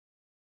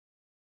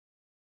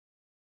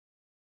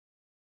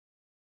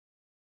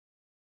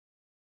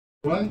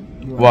Why?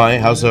 Why?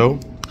 How so?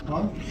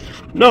 Huh?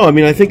 No, I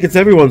mean I think it's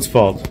everyone's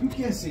fault. You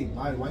can't say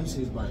bye. Why you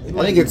say bye?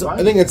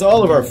 I think it's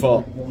all of our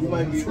fault. You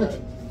might be right.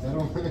 You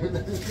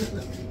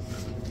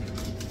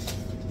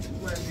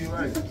might be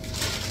right.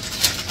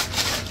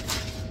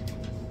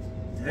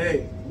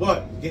 Hey,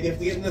 What? You have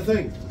to get in the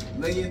thing.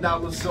 $1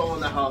 million soul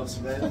in the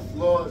house, man.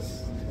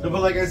 Floors. No,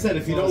 but like I said,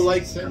 if you don't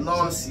like,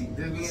 Canarsie.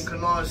 They're being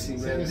Canarsie,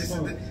 man.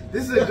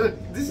 This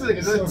is a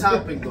good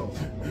topic though.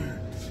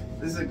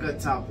 This is a good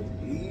topic.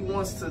 He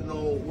wants to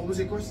know, what was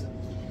your question?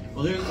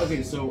 well,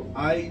 okay. So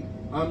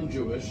I'm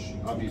Jewish,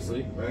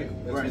 obviously, right?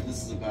 That's Right. what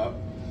this is about.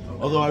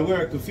 Although I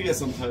wear a kufiya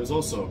sometimes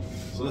also,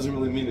 so it doesn't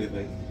really mean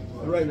anything.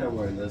 But right now I'm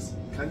wearing this.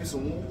 Can I get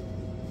some more?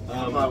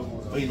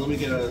 Wait, let me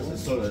get a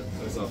soda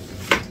myself.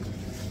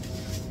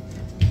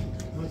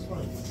 No, it's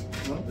fine.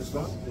 No, it's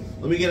fine.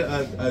 Let me get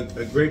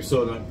a grape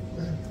soda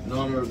in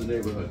honor of the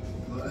neighborhood.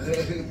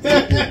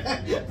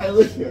 I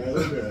live here. I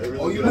really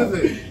Oh, you do.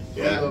 live here?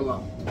 Yeah.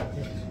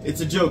 It's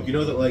a joke, you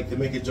know that like they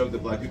make a joke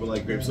that black people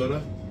like grape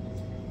soda.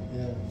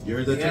 Yeah. You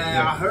heard that? joke?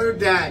 Yeah, I heard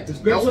that. It's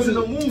great That was in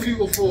soda. a movie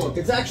before.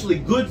 It's actually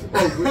good.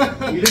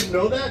 Oh, you didn't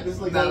know that? This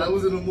is like Nah, that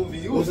was in a movie.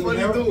 You was a in funny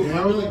Harold, dude.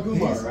 Harold and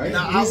Kumar, right?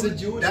 Nah, He's a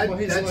Jewish, but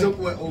he's that like- joke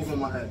went over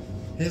my head.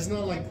 He's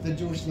not like the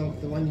Jewish look,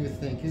 the one you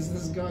think. He's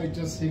this guy,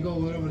 he go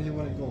wherever he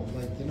want to go.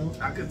 Like, you know?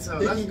 I could tell.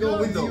 He That's can go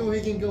good, with though. you,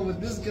 he can go with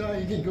this guy,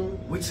 he can go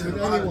Which is with a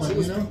lot of anyone,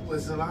 Jewish you know? people.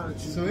 It's a lot of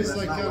Jews. So it's that's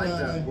like not like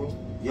kinda- that, bro.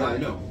 Yeah, I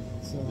know.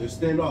 So, They're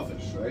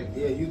standoffish, right?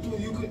 Yeah, you do.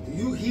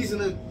 He's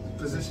in a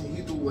position.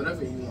 He do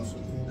whatever he wants to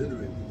do,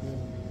 literally,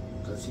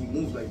 because he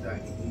moves like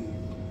that. And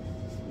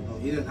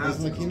he didn't have it's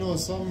to. like, you know,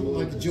 some do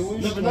like this.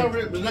 Jewish, No, but like, not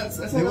really. But that's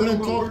they not wouldn't how the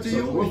talk world to works, you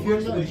though. The if world you're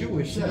works not the way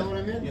Jewish, you know what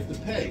I mean? You have to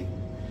pay.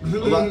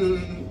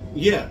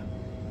 Yeah.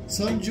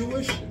 some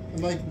Jewish,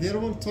 like, they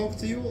don't talk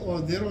to you or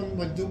they don't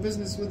like do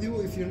business with you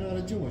if you're not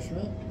a Jewish,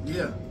 right?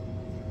 Yeah.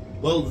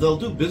 Well, they'll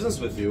do business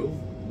with you,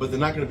 but they're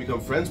not going to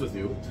become friends with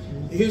you.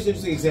 Here's an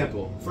interesting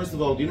example. First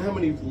of all, do you know how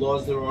many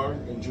laws there are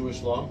in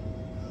Jewish law?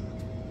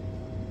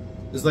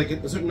 There's like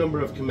a certain number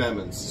of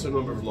commandments, a certain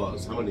number of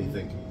laws. How many do you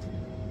think?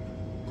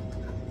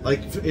 Like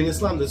in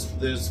Islam,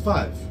 there's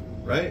 5,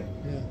 right?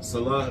 Yeah.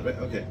 Salah.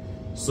 Okay.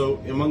 So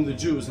among the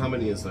Jews, how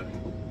many is there?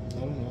 I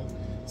don't know.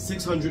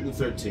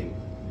 613.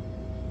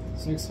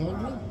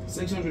 600?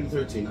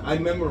 613. I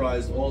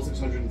memorized all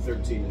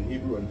 613 in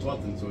Hebrew and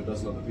taught them to a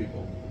dozen other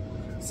people.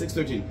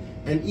 613.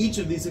 And each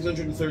of these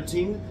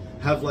 613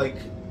 have like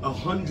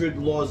 100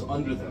 laws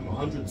under them,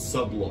 100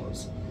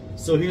 sub-laws.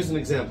 So here's an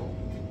example.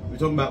 We're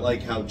talking about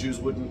like how Jews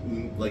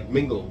wouldn't like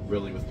mingle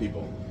really with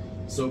people.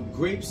 So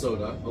grape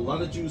soda, a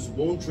lot of Jews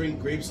won't drink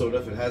grape soda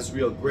if it has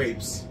real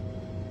grapes.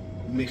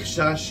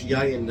 Mikshash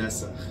yayin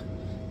nesach.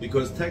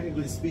 Because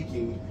technically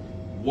speaking,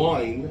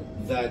 wine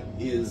that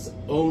is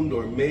owned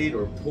or made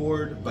or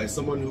poured by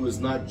someone who is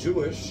not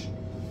Jewish,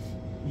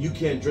 you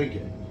can't drink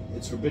it.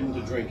 It's forbidden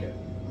to drink it.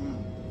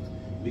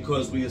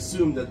 Because we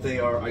assume that they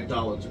are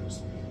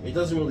idolaters. It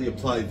doesn't really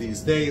apply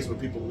these days where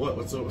people,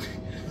 what's so,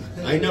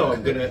 I know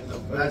I'm gonna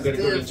go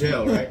to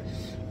jail, right?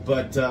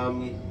 But,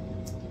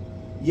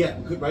 yeah,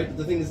 right? But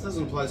the thing is, it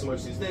doesn't apply so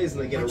much these days,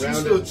 and they get But around you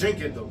still it. drink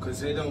it though,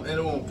 because it don't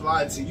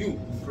apply to you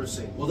per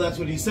se. Well, that's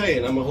what he's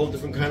saying. I'm a whole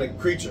different kind of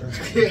creature.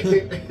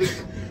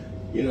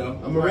 You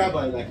know, I'm a Right.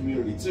 rabbi in that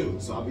community too,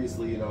 so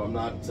obviously, you know, I'm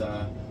not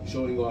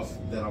showing off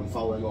that I'm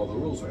following all the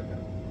rules right now.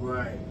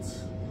 Right.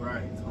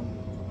 Right.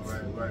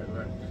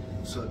 Right.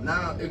 So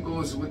now it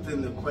goes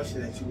within the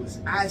question that you was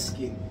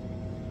asking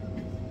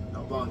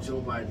about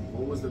Joe Biden.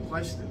 What was the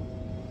question?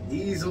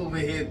 He's over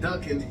here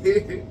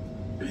ducking.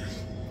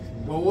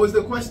 But what was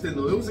the question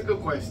though? It was a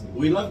good question.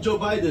 We love Joe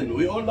Biden.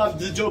 We all love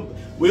the Joe.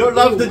 We all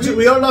love the Joe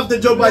we all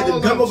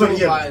Biden. Come love over Joe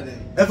here. Biden.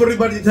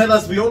 Everybody, tell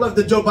us we all love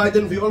the Joe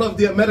Biden. We all love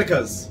the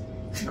Americas.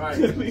 Right.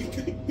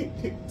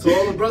 To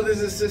all the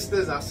brothers and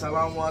sisters,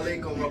 assalamu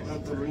alaikum wa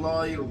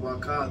rahmatullahi wa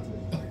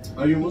barakatuh.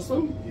 Are you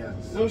Muslim? Yes.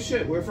 No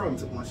shit. Where from?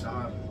 Took my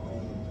shahada.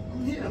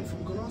 I'm here. I'm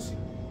from Canarsie.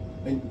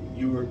 And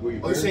you were your Are you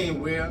parents?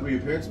 saying where? Were your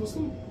parents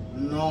Muslim?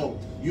 No.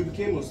 You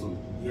became Muslim.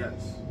 Yes.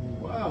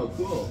 Wow,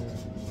 cool.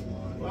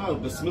 Wow,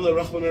 Bismillah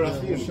Rahman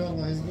Rahim.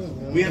 Inshallah, he's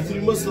good. Man. We have 3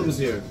 Muslims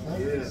here.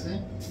 Yeah. See?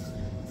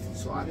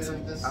 So I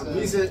took This,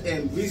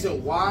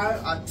 reason why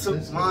I took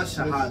my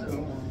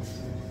shahada.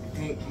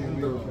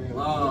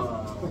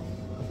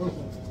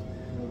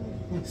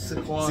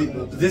 See,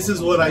 this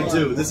is what I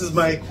do. This is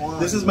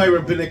my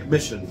rabbinic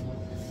mission,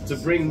 to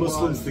bring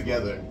Muslims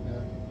together.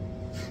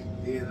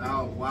 Yeah,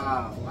 oh,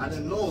 wow. I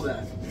didn't know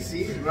that.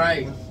 See?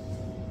 Right.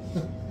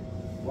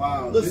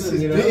 Wow. Listen, this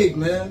is you know? big,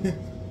 man.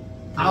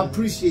 I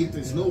appreciate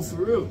this. No, for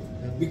real.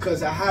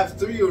 Because I have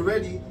 3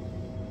 already.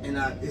 And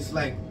it's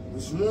like,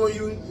 the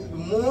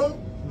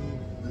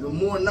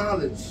more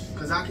knowledge.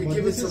 Because I can But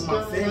give it this to is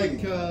my kinda family.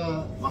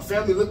 like, My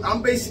family, look,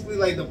 I'm basically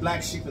like the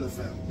black sheep in the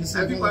family. This is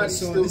Everybody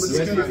so still this The is looks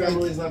rest of like your kinda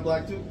family is not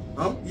black too?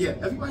 Yeah,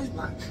 everybody's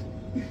black.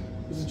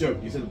 It's a joke.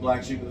 You said the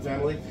black sheep of the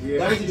family. Yeah.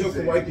 That was a joke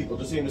for white people,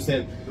 just so you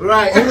understand.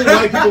 Right. Only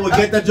white people would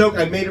get that joke.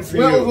 I made it for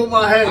Well you. over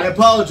my head. I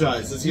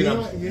apologize. As you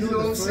know. You know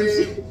what I'm the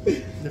saying?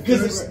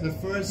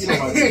 first,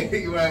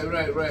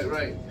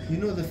 Right. you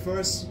know the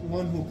first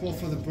one who called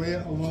for the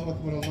prayer, Allahu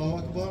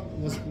Akbar,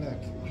 was black.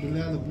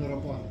 Bilal ibn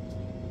Rabah.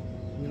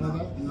 You know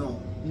that? No.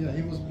 Yeah,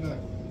 he was black.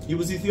 He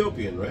was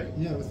Ethiopian, right?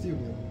 Yeah, with you,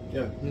 man.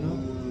 Yeah. You know,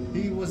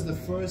 he was the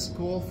first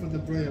call for the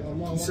prayer.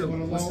 Allahu So, Akbar,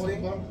 what's Allahu his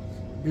name? Akbar.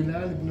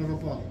 Bilal ibn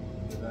Rabah.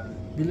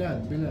 Bilal.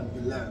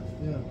 Bilal.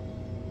 Yeah.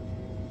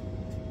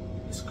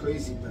 It's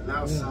crazy.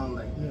 Bilal sound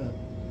like. Yeah.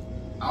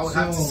 I would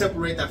have to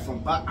separate that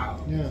from Ba'al.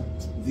 Yeah.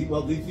 The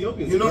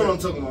Ethiopians. You know what I'm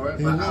talking about, right?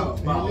 He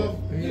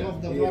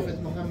loved the Yeah.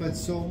 Prophet Muhammad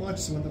so much.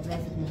 So when the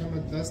Prophet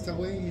Muhammad passed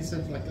away, he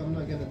said, like, I'm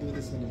not gonna do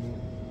this anymore.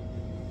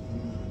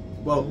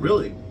 Well,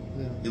 really?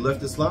 Yeah. He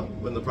left Islam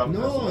when the Prophet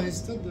passed No, away? he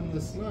stood in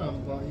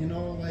Islam, but you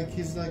know, like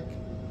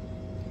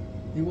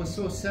he was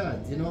so sad,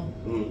 you know,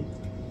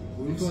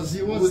 because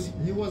he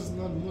was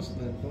not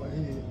Muslim, but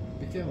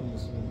he became a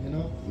Muslim, you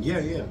know.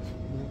 Yeah.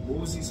 What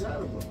was he sad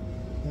about?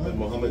 When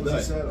Muhammad What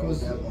was he died. sad about?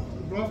 Because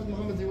Prophet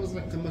Muhammad, he was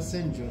like a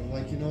messenger,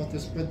 like, you know, to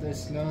spread the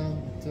Islam,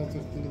 to talk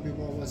to the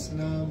people of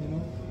Islam, you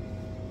know.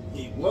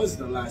 He was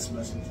the last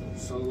messenger.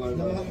 So like,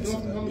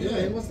 Prophet Muhammad,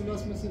 yeah, he was the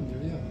last messenger,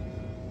 yeah.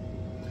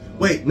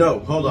 Wait, no,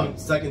 hold on.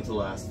 Second to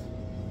last.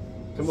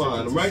 Come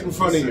on, I'm right in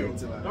front of you.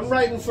 I'm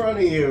right in front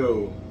of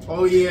you.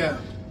 Oh yeah.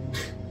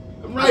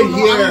 I'm I right don't know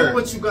here.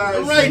 what you guys.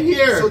 I'm right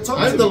here. So talk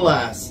I'm to the me.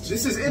 last.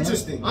 This is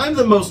interesting. I'm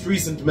the most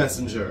recent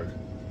messenger.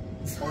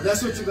 Oh,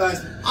 that's what you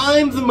guys.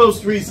 I'm the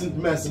most recent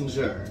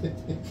messenger.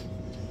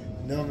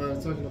 No, man,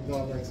 I'm talking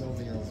about like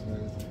something else,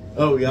 man.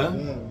 Oh yeah?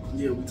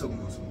 Yeah, we talking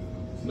about something.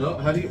 No?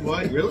 How do you?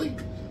 Why? Really?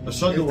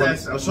 Ashhadu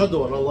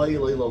an la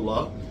ilaha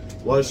illallah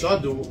wa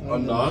ashhadu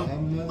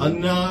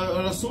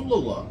anna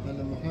Rasulullah.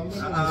 And Muhammad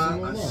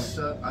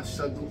Rasulullah.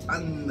 Ashhadu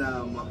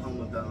anna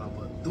Muhammadan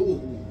abduhu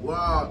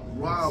wa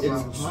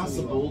It's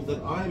possible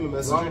that I'm a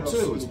messenger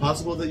too. It's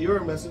possible that you're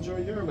a messenger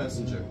and you're a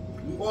messenger.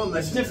 We all It's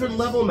messengers. different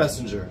level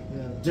messenger.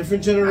 Yeah.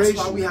 Different generation.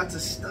 That's why we have to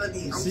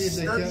study. I'm See,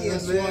 studying,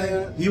 that's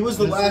man. He was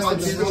the That's last why of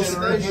his Prophet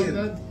generation.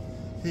 Muhammad,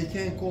 he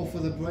can't call for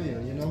the prayer,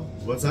 you know.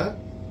 What's that?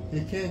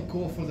 He can't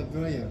call for the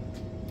prayer.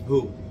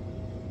 Who?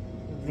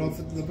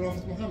 The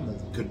Prophet Muhammad.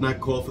 Could not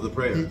call for the He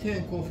prayer.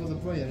 can't call for the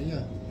prayer,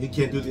 yeah. He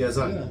can't do the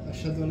azan. Yeah.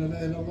 Ashhadu an la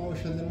ilaha illallah wa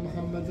ashhadu anna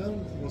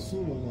Muhammadan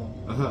Rasulullah.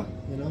 Uh-huh.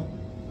 You know?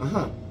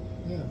 Uh-huh.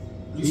 Yeah.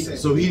 You said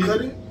So he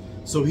cut didn't.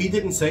 So he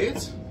didn't say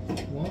it.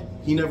 What?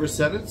 He never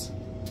said it.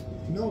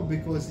 No,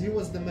 because he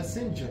was the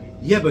messenger.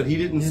 Yeah, but he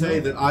didn't You say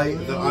know? that I.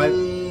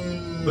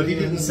 But he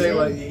didn't say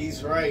like.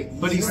 He's right.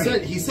 But he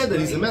said that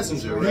he's a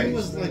messenger, right? He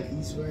was like,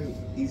 He's right.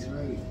 He's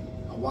right.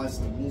 I watched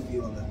the movie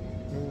on that.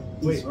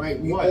 uh, He's right.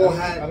 We why? all I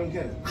had. don't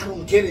get it. I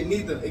don't get it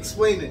neither.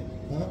 Explain it.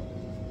 huh?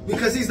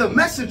 Because he's the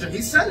messenger.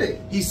 He said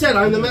it. He said,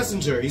 "I'm the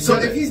messenger." He So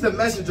said if it. he's the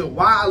messenger,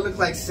 why I look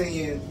like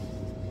saying?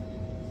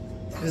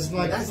 It's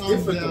like That's I'm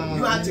different the, though.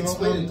 You have to know,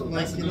 explain I'm, it though. like,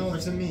 That's a you good know,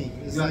 question. to me,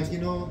 it's You have like, to-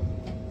 you know,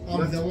 you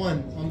I'm have the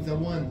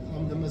one,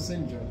 I'm the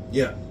messenger.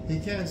 Yeah, He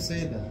can't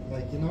say that,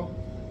 like, you know,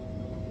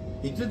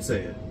 he did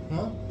say it.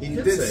 huh? He He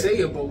did, did say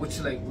it. it, but what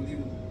you like? Would you?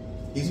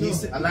 He, No, he,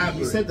 said, he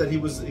elaborate. said that he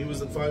was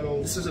the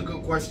final. This is a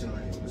good question,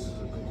 right? This is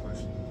a good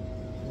question.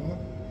 Huh?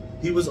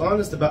 He was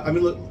honest about. I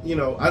mean, look, you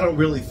know, I don't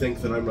really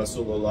think that I'm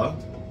Rasulullah,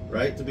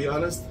 right? To be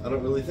honest, I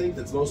don't really think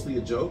that's mostly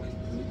a joke.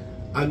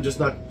 I'm just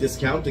not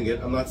discounting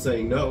it. I'm not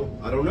saying no.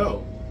 I don't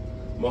know.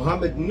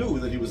 Muhammad knew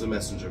that he was a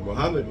messenger.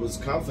 Muhammad was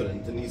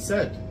confident, and he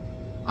said,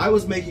 "I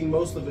was making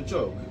most of a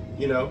joke,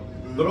 you know,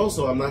 but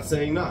also I'm not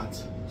saying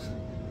not."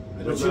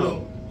 I don't But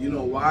know. you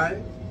know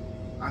why?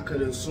 I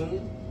could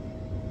assume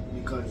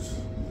because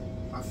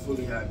I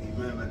fully have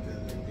Imam at the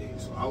end of the day.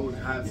 So I would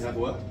have, You have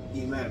what?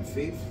 Imam,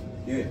 faith.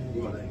 Yeah,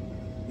 you Like, want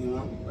you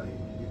know, like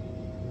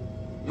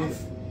Yeah.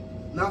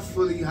 not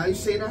fully. How you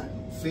say that?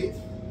 Faith,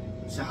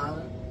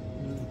 shahada.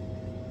 Mm.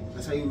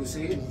 That's how you would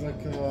say it. It's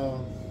like,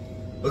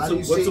 What's, How the,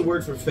 do you what's say- the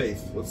word for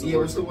faith? What's the Yeah,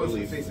 word what's the for word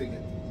belief? for faith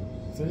again?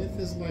 faith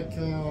is like,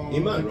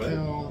 Iman, like,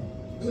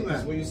 right?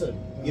 That's what you said.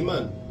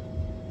 Iman.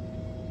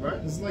 Right?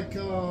 It's like,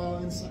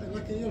 inside,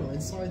 like, you know,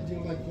 inside you,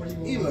 like, what do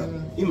you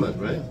Iman. Iman,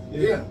 right?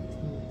 Yeah.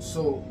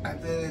 So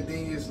at the end of the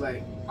day, it's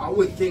like I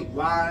would think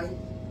why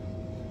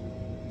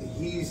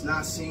he's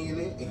not saying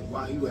it and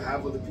why he would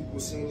have other people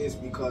saying this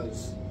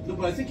because No,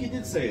 but I think he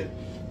did say it.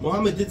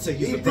 Muhammad did say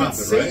he's he the did prophet,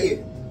 say right?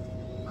 it.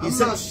 He I'm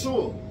said- not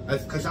sure I-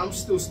 because I'm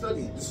still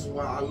studying. This is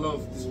why I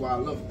love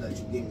that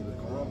you gave me the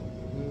Quran.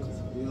 'Cause,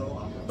 you know.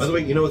 I'm not By the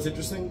way, you know what's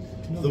interesting?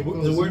 No, the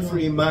because, word you for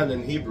know- iman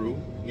in Hebrew,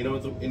 you know,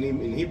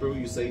 in Hebrew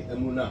you say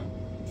emunah.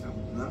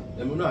 I'm not.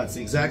 Emunah, it's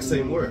the exact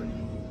same word.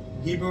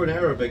 Hebrew and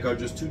Arabic are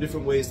just two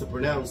different ways to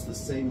pronounce the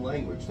same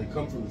language. They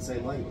come from the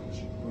same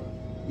language.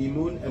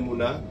 Imun,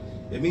 emunah,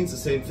 it means the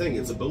same thing.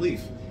 It's a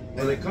belief.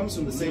 And it comes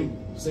from the same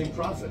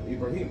prophet,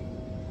 Ibrahim.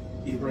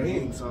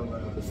 Ibrahim,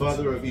 the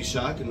father of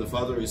Ishaq and the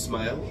father of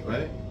Ismail,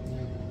 right?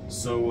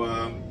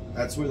 So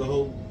that's where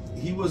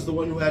he was the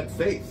one who had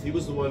faith. He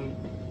was the one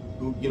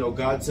who, you know,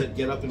 God said,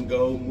 get up and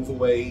go, move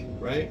away,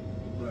 right?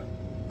 Right.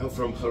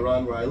 from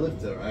Haran, where I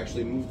lived there. I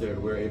actually moved there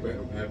to where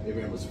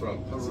Abraham was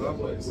from. That's that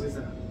place. Where's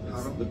that?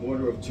 It's the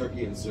border of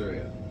Turkey and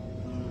Syria.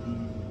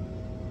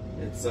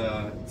 It's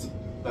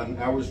about an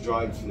hour's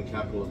drive from the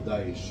capital of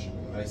Daesh,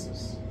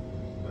 ISIS.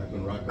 Back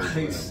when Raqqa was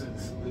around.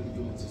 ISIS. Them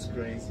dudes is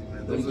crazy,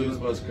 man. Them dudes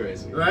was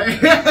crazy. Right?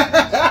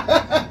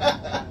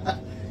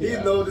 You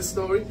know the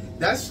story.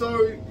 That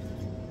story,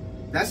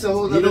 that's a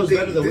whole other thing. He knows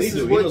better than we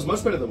do. He knows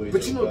much better than we do.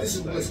 But you know, this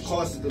is what's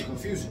caused the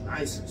confusion.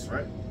 ISIS,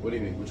 right? What do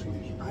you mean? Which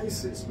confusion?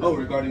 ISIS. Man. Oh,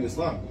 regarding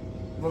Islam.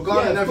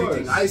 Regarding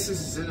everything, course.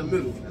 ISIS is in the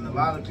middle, and a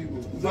lot of people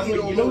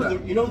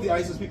you know the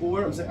ISIS people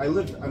were. I'm saying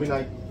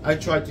I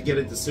tried to get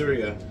into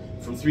Syria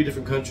from 3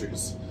 different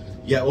countries.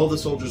 Yeah, all the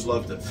soldiers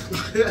loved it.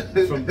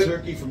 From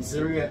Turkey, from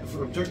Syria,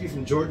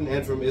 from Jordan,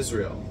 and from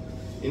Israel.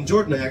 In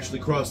Jordan, I actually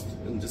crossed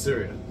into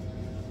Syria.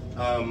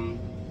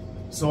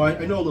 So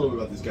I know a little bit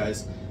about these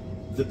guys.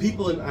 The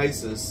people in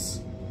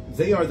ISIS,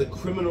 they are the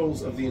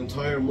criminals of the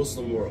entire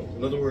Muslim world.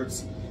 In other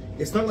words,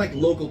 it's not like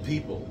local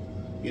people.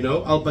 You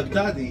know,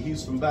 al-Baghdadi,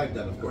 he's from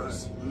Baghdad, of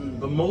course.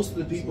 But most of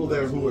the people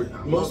there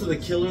most of the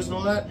killers and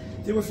all that,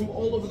 they were from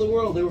all over the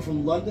world. They were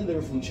from London, they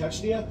were from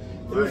Chechnya,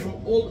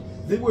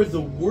 they were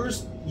the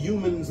worst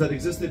humans that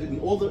existed in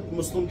all the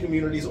Muslim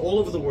communities all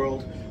over the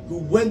world who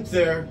went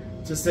there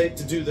to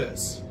do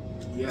this.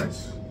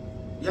 Yes.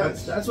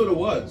 That's what it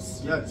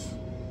was. Yes.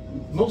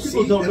 Most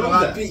people don't know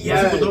that. Most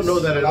people don't know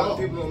that at all. A lot of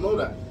people don't know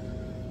that.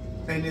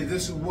 And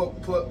this is what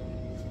put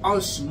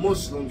us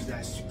Muslims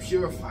that's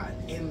purified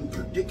in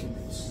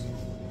predicaments.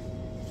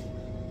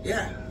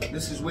 Yeah,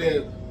 this is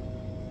where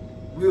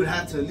we would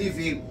have to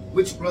alleviate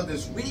which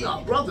brothers really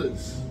are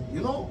brothers,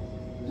 you know?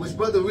 Which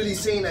brother really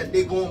saying that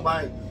they going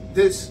by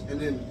this and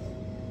then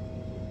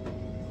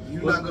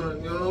you're not gonna,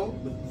 you know?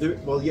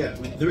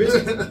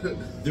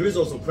 There is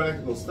also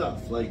practical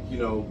stuff, like, you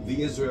know,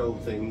 the Israel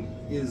thing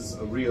is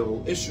a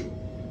real issue.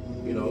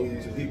 You know,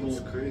 to people,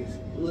 it's crazy.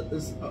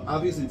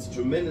 Obviously, it's a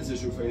tremendous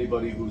issue for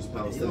anybody who's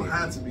Palestinian. You don't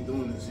have to be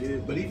doing this, yeah.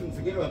 But even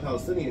forget about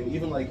Palestinian,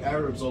 even like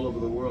Arabs all over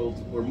the world,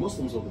 or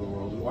Muslims all over the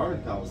world who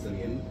aren't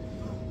Palestinian,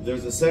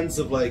 there's a sense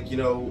of like, you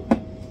know,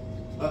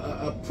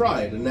 a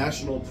pride, a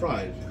national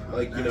pride.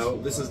 Like, you know,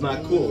 this is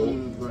not cool.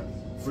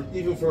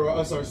 Even for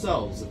us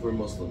ourselves, if we're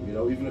Muslim, you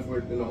know, even if we're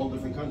in a whole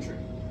different country.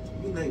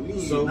 We in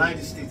the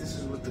United States, this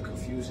is what the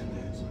confusion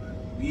is, man.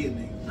 We in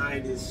the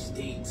United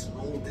States,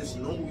 there's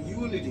no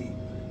unity.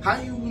 How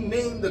you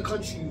name the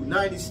country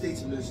United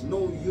States and there's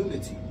no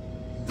unity?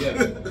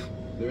 Yeah,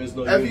 there is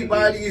no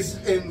Everybody unity. is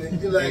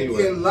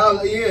in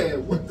Lala, yeah,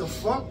 what the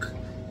fuck?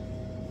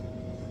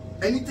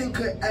 Anything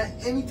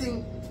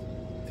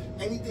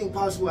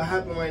possible to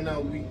happen right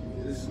now,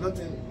 there's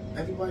nothing,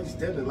 everybody's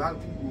dead. A lot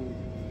of people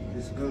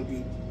is gonna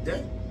be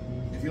dead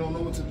if you don't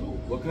know what to do.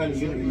 What kind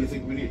of unity do you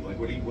think we need? Like,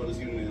 what does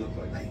unity look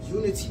like? Like,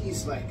 unity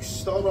is like,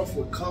 start off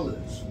with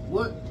colors.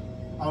 What?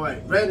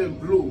 Alright, red and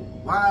blue.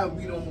 Why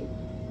we don't,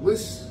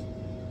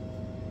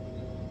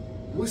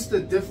 what's the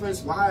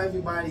difference? Why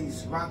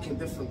everybody's rocking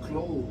different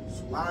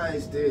clothes? Why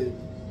is there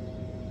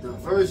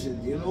diversion,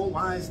 you know?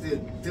 Why is there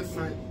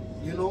different,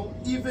 you know?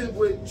 Even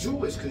with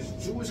Jewish, because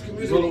Jewish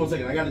community... Hold on 1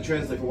 second, I gotta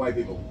translate for white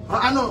people.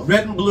 I know.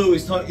 Red and blue,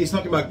 he's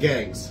talking about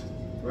gangs,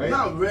 right?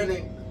 Not red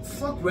and...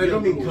 Fuck red you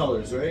and don't blue. mean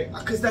colors, right?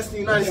 Because that's the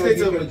United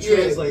States of it.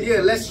 Yeah,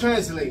 let's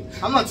translate.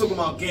 I'm not talking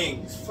about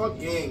gangs. Fuck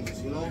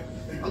gangs, you know?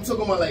 I'm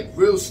talking about like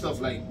real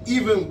stuff, like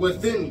even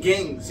within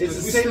gangs. It's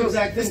the same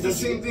exact thing. It's the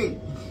same thing.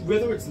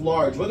 Whether it's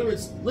large, whether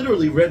it's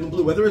literally red and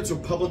blue, whether it's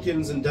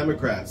Republicans and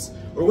Democrats,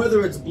 or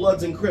whether it's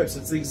Bloods and Crips,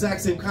 it's the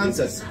exact same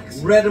concept.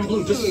 Red and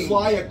blue, just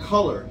fly a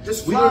color.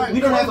 We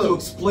don't have to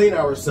explain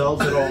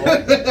ourselves at all.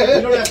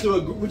 We don't have to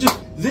agree.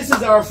 This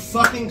is our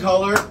fucking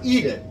color,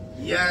 eat it.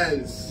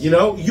 Yes. You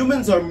know,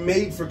 humans are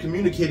made for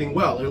communicating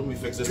well. Let me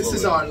fix this. This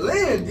is our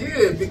land,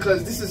 yeah,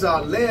 because this is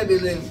our land, and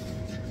then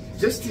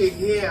just to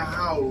hear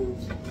how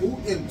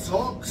Putin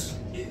talks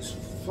is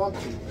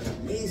fucking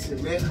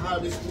amazing, man. How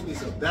this dude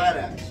is a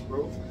badass,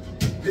 bro.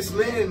 This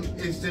man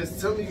is just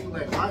telling you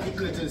like how he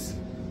could just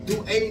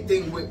do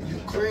anything with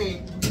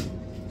Ukraine,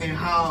 and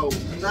how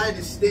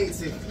United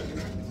States,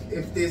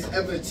 if there's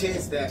ever a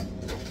chance that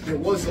there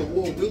was a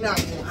war, we're not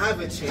gonna have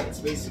a chance,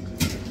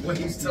 basically. What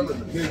he's telling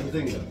us. Here's the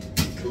thing, though.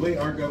 The way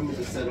our government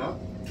is set up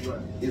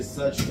is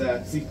such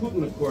that, see,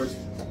 Putin, of course,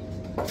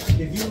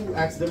 if you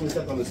accidentally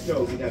stepped on his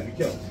toes, he'd have you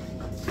killed.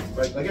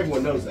 Right? Like,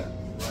 everyone knows that. You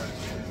know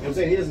what I'm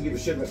saying? He doesn't give a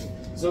shit.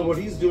 So what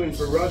he's doing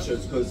for Russia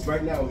is, because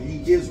right now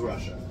he is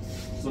Russia.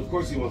 So of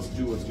course he wants to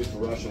do what's good for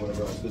Russia and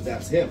whatever else, because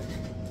that's him.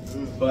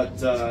 But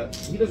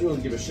he doesn't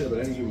really give a shit about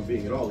any human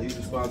being at all. He's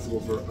responsible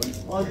for an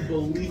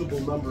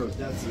unbelievable number of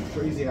deaths in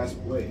crazy-ass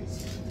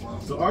ways.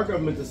 So our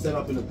government is set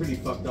up in a pretty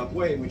fucked up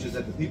way, which is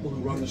that the people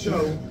who run the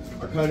show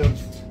are kind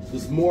of,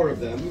 there's more of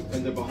them,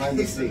 and they're behind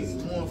the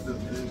scenes. More of them.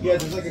 Yeah,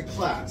 there's like a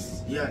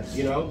class. Yes.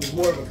 You know, there's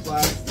more of a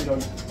class, you know,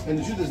 and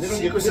the truth is,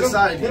 they don't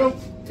society. They don't,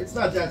 it's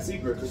not that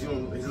secret, because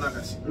it's not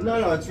that secret.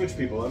 No, it's rich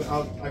people.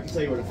 I can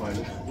tell you where to find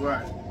it.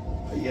 Right.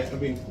 Yeah, I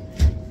mean,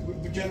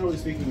 generally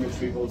speaking, rich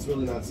people, it's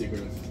really not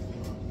secretive.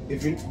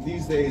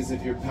 These days,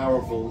 if you're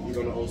powerful, you're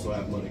going to also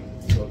have money.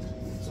 So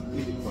it's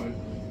easy to find.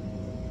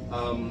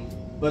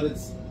 But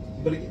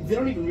they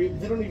don't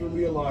even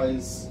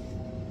realize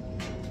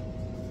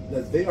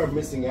that they are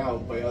missing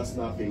out by us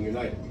not being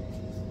united.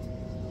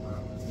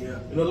 Yeah.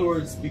 In other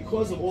words,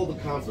 because of all the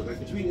conflict, like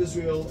between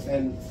Israel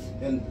and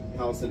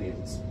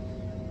Palestinians,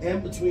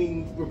 and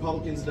between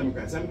Republicans and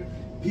Democrats,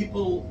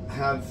 people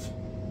have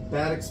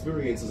bad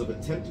experiences of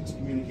attempting to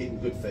communicate in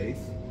good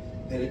faith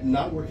and it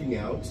not working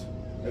out.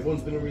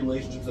 Everyone's been in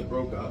relationships that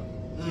broke up.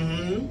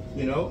 Mm-hmm.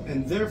 You know,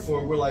 and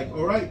therefore we're like,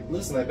 all right,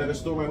 listen, I better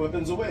store my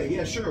weapons away.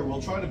 Yeah, sure,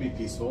 we'll try to be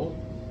peaceful,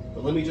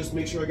 but let me just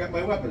make sure I got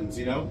my weapons,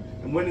 you know?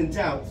 And when in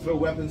doubt, throw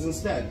weapons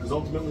instead, because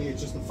ultimately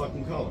it's just a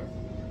fucking color.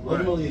 Right.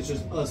 Ultimately it's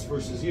just us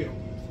versus you.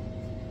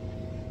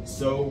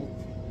 So,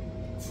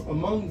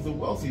 among the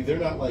wealthy, they're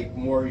not like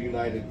more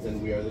united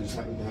than we are, they just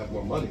happen to have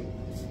more money.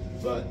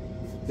 But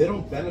they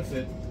don't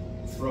benefit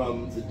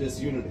from the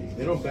disunity.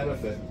 They don't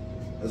benefit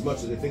as much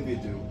as they think they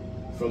do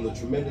from the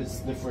tremendous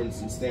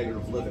difference in standard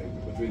of living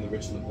between the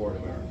rich and the poor in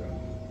America.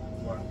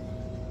 Right.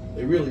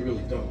 They really,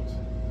 really don't.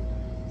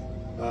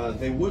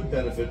 They would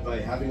benefit by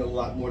having a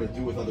lot more to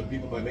do with other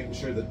people, by making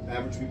sure that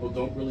average people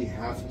don't really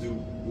have to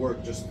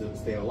work just to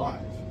stay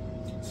alive.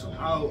 So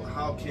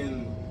how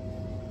can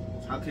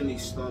they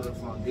start a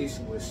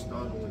foundation with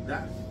starting with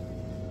that?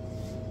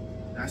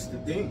 That's the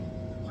thing.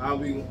 How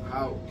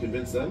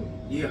Convince them?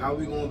 Yeah, how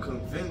we gonna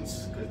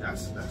convince?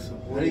 Because that's a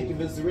whole, How do you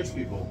convince the rich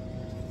people?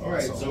 All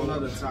right, that's a whole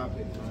other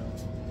topic, man.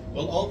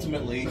 Well,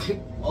 ultimately,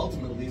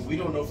 we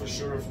don't know for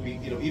sure if we,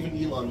 even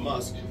Elon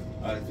Musk,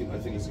 I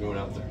think it's going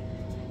out there.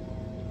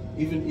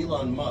 Even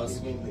Elon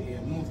Musk. Move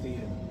the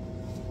end.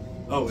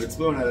 Oh, it's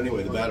going out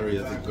anyway. The battery,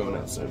 I think, going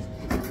out soon.